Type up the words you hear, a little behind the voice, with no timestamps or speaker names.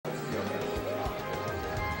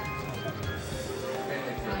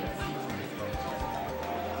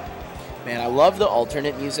Man, I love the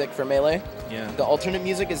alternate music for Melee. Yeah. The alternate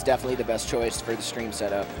music is definitely the best choice for the stream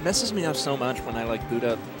setup. It messes me up so much when I like boot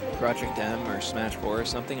up Project M or Smash 4 or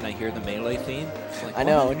something and I hear the Melee theme. It's like, I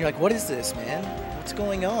know, and you're like, what is this, man? What's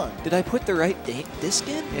going on? Did I put the right disc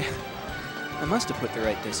in? Yeah. I must have put the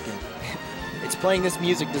right disc in. It's playing this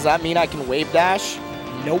music. Does that mean I can wave dash?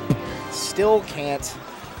 Nope. Still can't.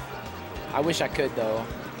 I wish I could, though.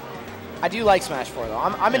 I do like Smash 4 though.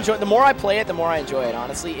 I'm enjoying. The more I play it, the more I enjoy it.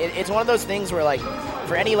 Honestly, it's one of those things where, like,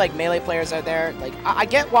 for any like Melee players out there, like I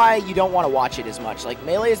get why you don't want to watch it as much. Like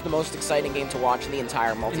Melee is the most exciting game to watch in the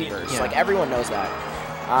entire multiverse. Yeah. Like everyone knows that.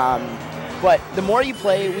 But the more you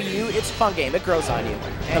play Wii U, it's a fun game. It grows on you,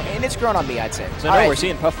 and it's grown on me, I'd say. So now we're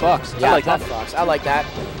seeing Puff Fox. Yeah, I like Puff that. Fox. I like that.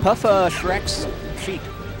 Puff Shrek's Sheik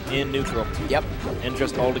in neutral. Yep. And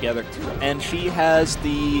just all together. And she has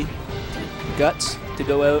the guts to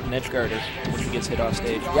go out and edge guard her when she gets hit off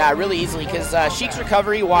stage. Yeah, really easily, because Sheik's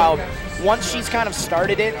recovery, while once she's kind of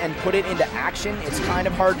started it and put it into action, it's kind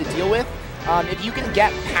of hard to deal with. If you can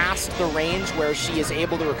get past the range where she is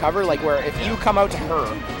able to recover, like where if you come out to her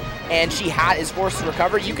and she is forced to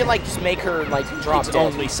recover, you can like just make her like drop It's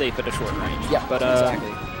dead. only safe at a short range. Yeah, but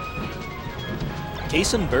exactly.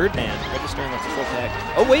 Kason Birdman registering with the full tag.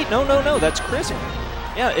 Oh wait, no, that's Krisp.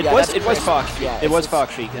 Yeah, it was Fox. Yeah, it was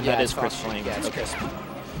Fox Sheik, and yeah, that is Fox Krisp playing. Yeah, it's okay.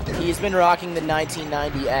 Krisp. He's been rocking the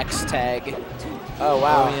 1990X tag. Oh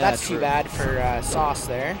wow, yeah, that's true. too bad for Sauc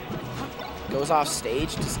there. Goes off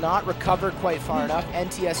stage, does not recover quite far enough.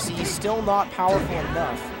 NTSC still not powerful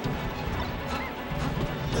enough.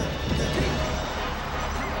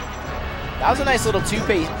 That was a nice little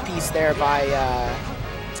two-piece there by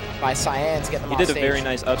Cyan to get them off stage. He did a very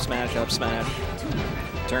nice up smash,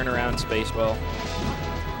 turn around space well.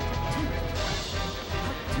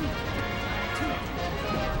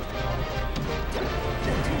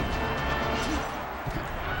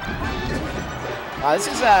 This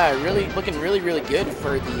is looking really good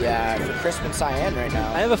for the for Krisp and Cyan right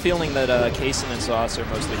now. I have a feeling that Kason and Sauc are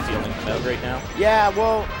mostly feeling them out right now. Yeah,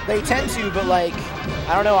 well, they tend to, but like,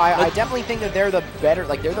 I don't know. I definitely think that they're the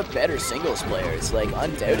better singles players, like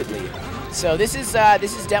undoubtedly. So this is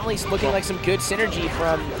definitely looking like some good synergy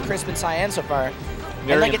from Krisp and Cyan so far.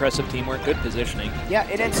 Very impressive teamwork, good positioning. Yeah,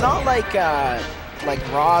 and it's not like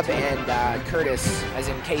Rob and Curtis, as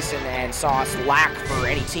in Kason and Sauc, lack for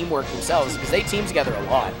any teamwork themselves, because they team together a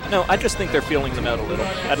lot. No, I just think they're feeling them out a little.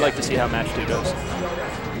 I'd like to see how match 2 goes.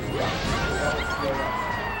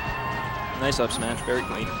 Nice up smash, very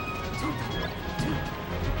clean.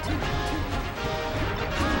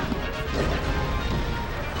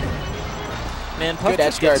 Man, Puff good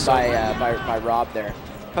edge guard so by Rob there.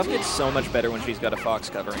 Puff gets so much better when she's got a Fox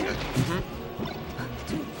covering her.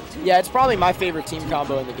 Yeah, it's probably my favorite team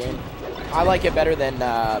combo in the game. I like it better than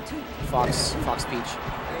Fox Peach.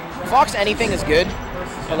 Fox anything is good,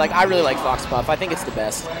 but like I really like Fox Puff. I think it's the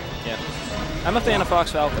best. Yeah, I'm a fan of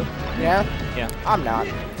Fox Falco. Yeah? Yeah. I'm not.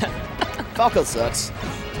 Falco sucks,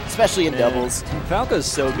 especially in doubles. Falco's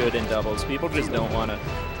so good in doubles. People just don't want to.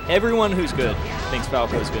 Everyone who's good thinks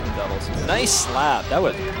Falco's good in doubles. Nice slap. That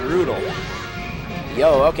was brutal.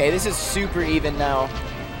 Yo, okay, this is super even now.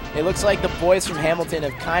 It looks like the boys from Hamilton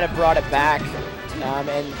have kind of brought it back.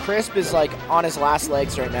 And Krisp is like on his last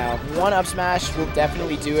legs right now. One up smash will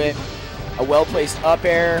definitely do it. A well-placed up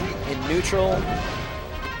air in neutral.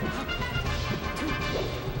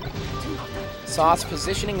 Sauc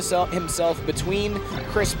positioning himself between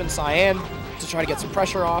Krisp and Cyan to try to get some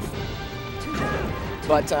pressure off.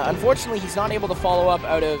 But unfortunately, he's not able to follow up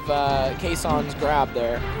out of Kason's grab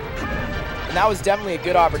there. And that was definitely a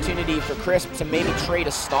good opportunity for Krisp to maybe trade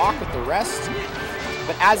a stock with the rest.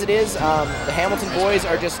 But as it is, the Hamilton boys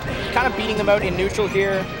are just kind of beating them out in neutral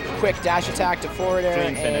here. Quick dash attack to forward air,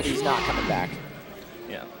 and he's not coming back.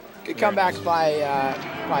 Yeah. Good comeback by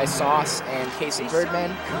Sauc and Kason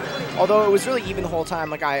Birdman. Although it was really even the whole time.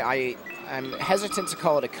 Like I'm hesitant to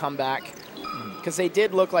call it a comeback because they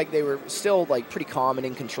did look like they were still like pretty calm and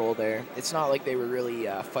in control there. It's not like they were really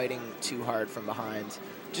fighting too hard from behind.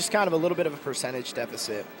 Just kind of a little bit of a percentage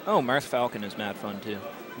deficit. Oh, Marth Falcon is mad fun too.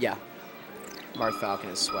 Yeah. Marth Falcon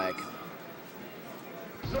is swag.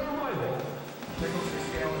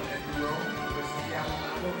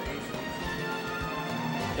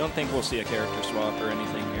 Don't think we'll see a character swap or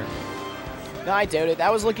anything here. No, I doubt it.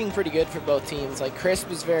 That was looking pretty good for both teams. Like, Krisp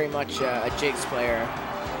is very much a Jigs player.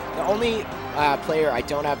 The only player I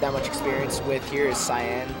don't have that much experience with here is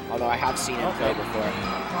Cyan, although I have seen him play before.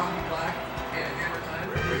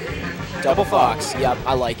 Double Fox. Yep,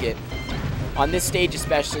 I like it. On this stage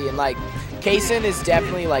especially, and like, Kason is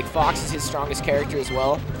definitely, like, Fox is his strongest character as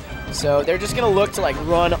well. So they're just going to look to like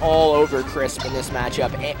run all over Krisp in this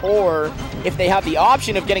matchup. Or if they have the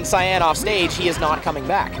option of getting Cyan off stage, he is not coming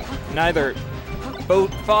back. Neither.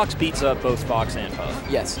 Both Fox beats up both Fox and Puff.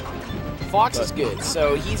 Yes. Fox is good,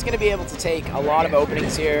 so he's going to be able to take a lot of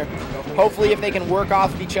openings here. Hopefully, if they can work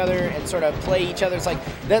off of each other and sort of play each other, it's like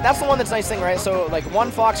that's the one that's nice thing, right? So, like, one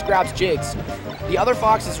Fox grabs jigs, the other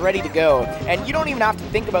Fox is ready to go, and you don't even have to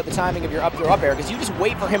think about the timing of your up throw up air because you just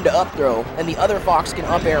wait for him to up throw, and the other Fox can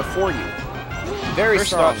up air for you. Very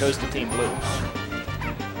First strong. stock goes to Team Blue.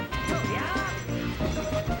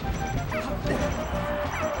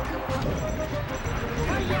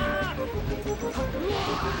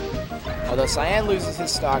 Although Cyan loses his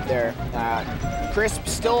stock there. Krisp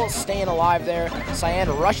still staying alive there. Cyan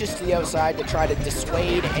rushes to the outside to try to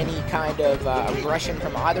dissuade any kind of aggression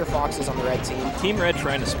from either Foxes on the red team. Team Red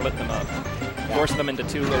trying to split them up. Yeah. Force them into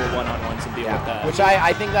 2 little one-on-ones and deal with that. Which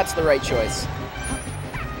I think that's the right choice.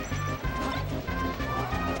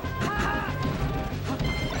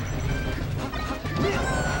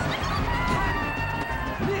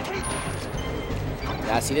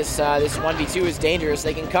 Yeah, see, this 1v2 is dangerous.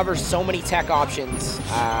 They can cover so many tech options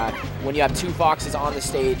when you have 2 Foxes on the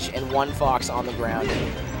stage and 1 Fox on the ground.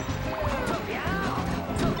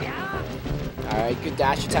 All right, good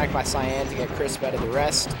dash attack by Cyan to get Krisp out of the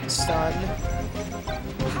rest. Stun.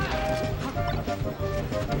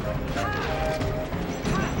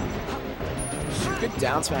 Good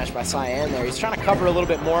down smash by Cyan there. He's trying to cover a little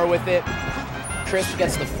bit more with it. Krisp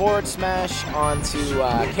gets the forward smash onto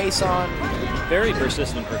Kason. Very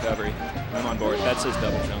persistent recovery. I'm on board. That's his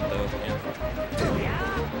double jump, though. Yeah.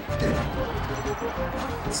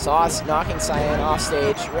 Sauc knocking Cyan off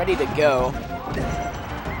stage, ready to go.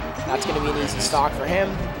 That's going to be an easy stock for him.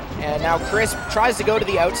 And now Krisp tries to go to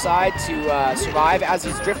the outside to survive. As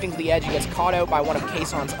he's drifting to the edge, he gets caught out by one of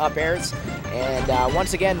Kason's up airs. And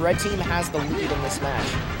once again, red team has the lead in this match.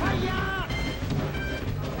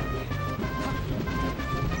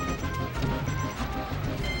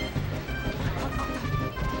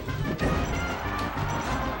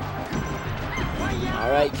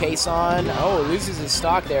 All right, Kason, loses his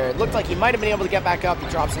stock there. It looked like he might have been able to get back up. He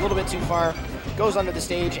drops a little bit too far, goes under the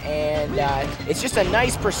stage, and it's just a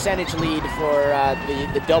nice percentage lead for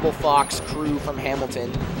the double Fox crew from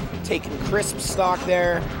Hamilton. Taking Krisp stock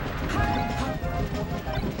there.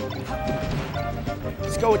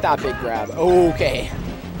 Let's go with that big grab. Okay,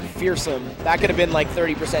 fearsome. That could have been like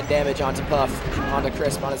 30% damage onto Puff, onto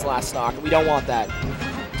Krisp on his last stock. We don't want that.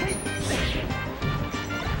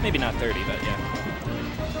 Maybe not 30, but yeah.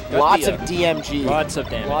 Lots of DMG. Lots of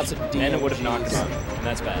damage. Lots of DMG. And it would have knocked him out, and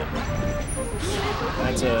that's bad.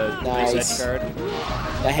 That's a nice nice edge guard.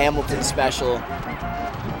 The Hamilton special.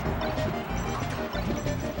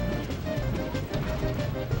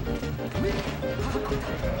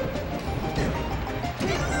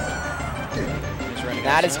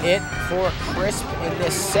 That is it for Krisp in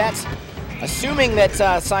this set. Assuming that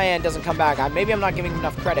Cyan doesn't come back, maybe I'm not giving him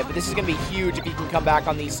enough credit, but this is going to be huge if he can come back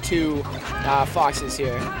on these 2 Foxes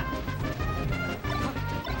here.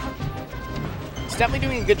 He's definitely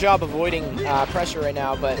doing a good job avoiding pressure right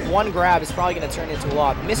now, but 1 grab is probably going to turn into a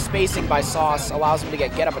lot. Misspacing by Sauc allows him to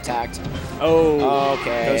get up attacked. Oh,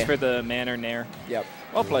 okay. Goes for the man or nair. Yep.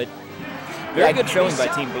 Well played. Very good showing by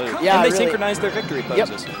Team Blue. Yeah, and they really synchronized their victory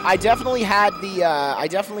poses. Yep. I definitely had the, I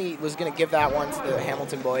definitely was going to give that one to the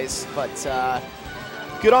Hamilton boys, but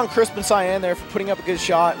good on Krisp and Cyan there for putting up a good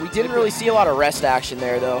shot. We didn't really see a lot of rest action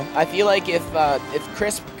there, though. I feel like if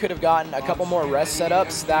Krisp could have gotten a couple more rest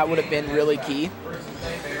setups, that would have been really key.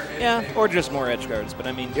 Yeah, or just more edge guards, but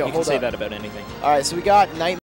I mean, you can say that about anything. All right, so we got Night